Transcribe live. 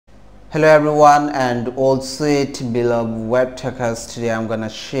Hello everyone and all sweet beloved Webtalkers. Today I'm gonna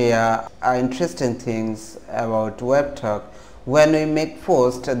share interesting things about Webtalk. When we make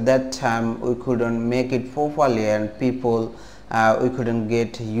post at that time we couldn't make it properly and people we couldn't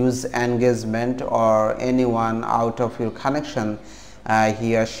get use engagement or anyone out of your connection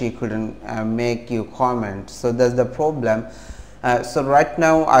he or she couldn't make you comment. So that's the problem. So right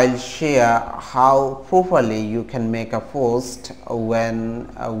now I'll share how properly you can make a post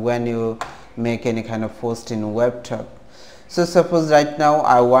when you make any kind of post in Webtalk. So suppose right now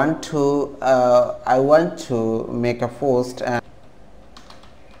I want to make a post and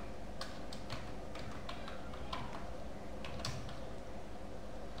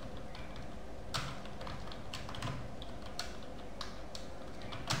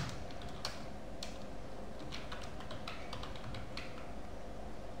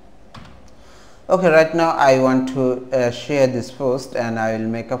okay, right now I want to share this post and I will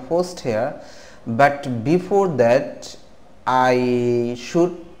make a post here, but before that I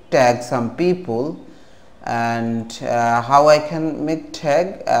should tag some people. And how I can make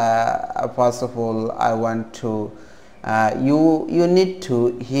tag, first of all I want to you need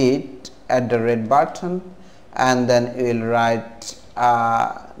to hit at the red button and then you will write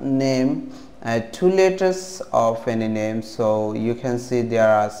name, 2 letters of any name. So you can see there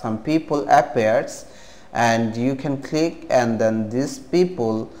are some people appears and you can click and then these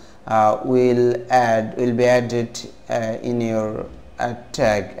people will be added in your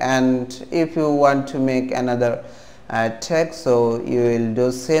tag. And if you want to make another tag, so you will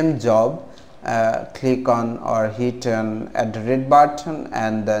do same job, click on or hit on at the red button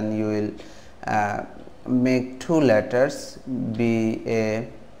and then you will make 2 letters BA.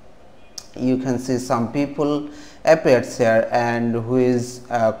 You can see some people appears here and who is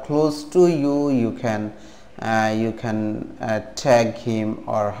close to you, you can tag him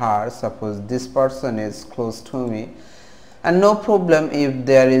or her. Suppose this person is close to me, and no problem if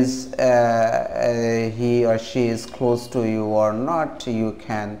there is he or she is close to you or not, you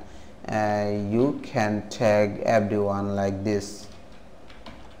can tag everyone like this.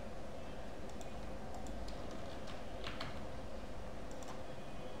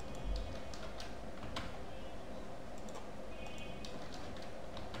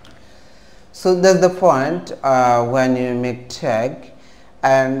 So that's the point when you make tag.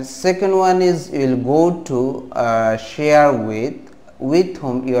 And second one is you will go to share with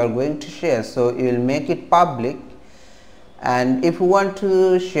whom you are going to share. So you will make it public, and if you want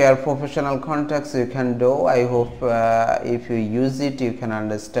to share professional contacts you can do. I hope if you use it you can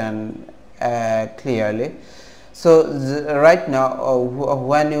understand clearly. So right now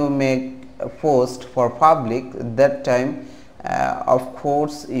when you make a post for public, that time of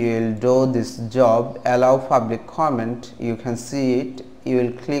course you will do this job, allow public comment. You can see it, you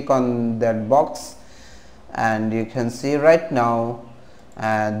will click on that box and you can see right now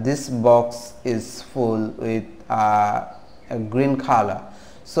this box is full with a green color.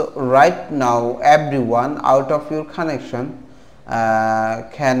 So right now everyone out of your connection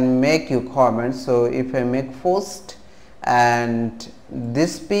can make you comment. So if I make post and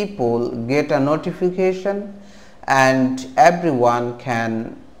these people get a notification and everyone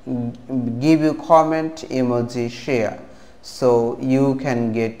can give you comment, emoji, share, so you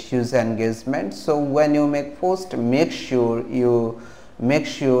can get huge engagement. So when you make post, make sure to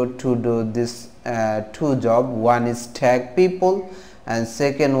do this 2 job. One is tag people and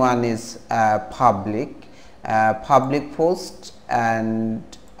second one is public post and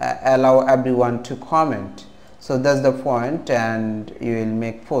allow everyone to comment. So that's the point, and you will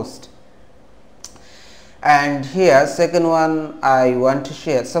make post. And here second one I want to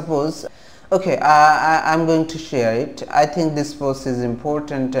share. Suppose okay, I'm going to share it. I think this post is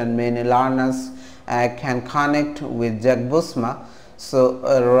important and many learners can connect with Jack Busma. So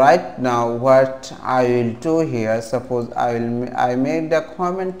right now what I will do here, suppose I made the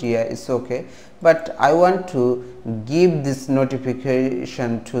comment here, it's okay, but I want to give this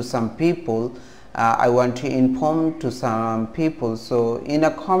notification to some people. I want to inform to some people. So in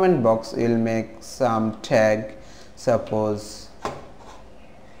a comment box you will make some tag. Suppose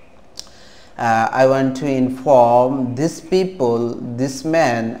I want to inform these people, this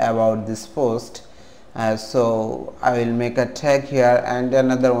man, about this post. So I will make a tag here, and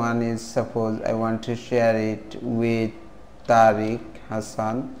another one is, suppose I want to share it with Tariq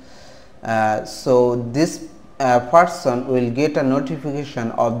Hassan. So this person will get a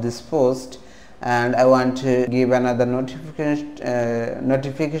notification of this post, and I want to give another notification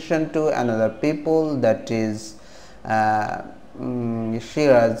to another people, that is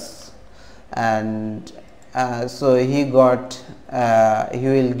Shiraz and so he will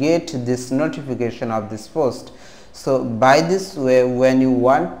get this notification of this post. So by this way, when you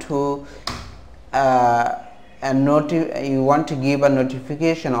want to you want to give a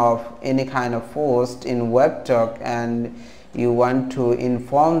notification of any kind of post in Webtalk, and you want to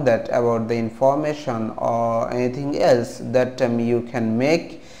inform that about the information or anything else, that you can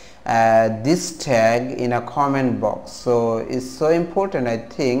make this tag in a comment box. So it's so important, I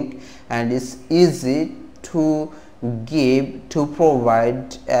think, and it's easy to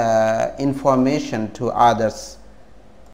provide information to others.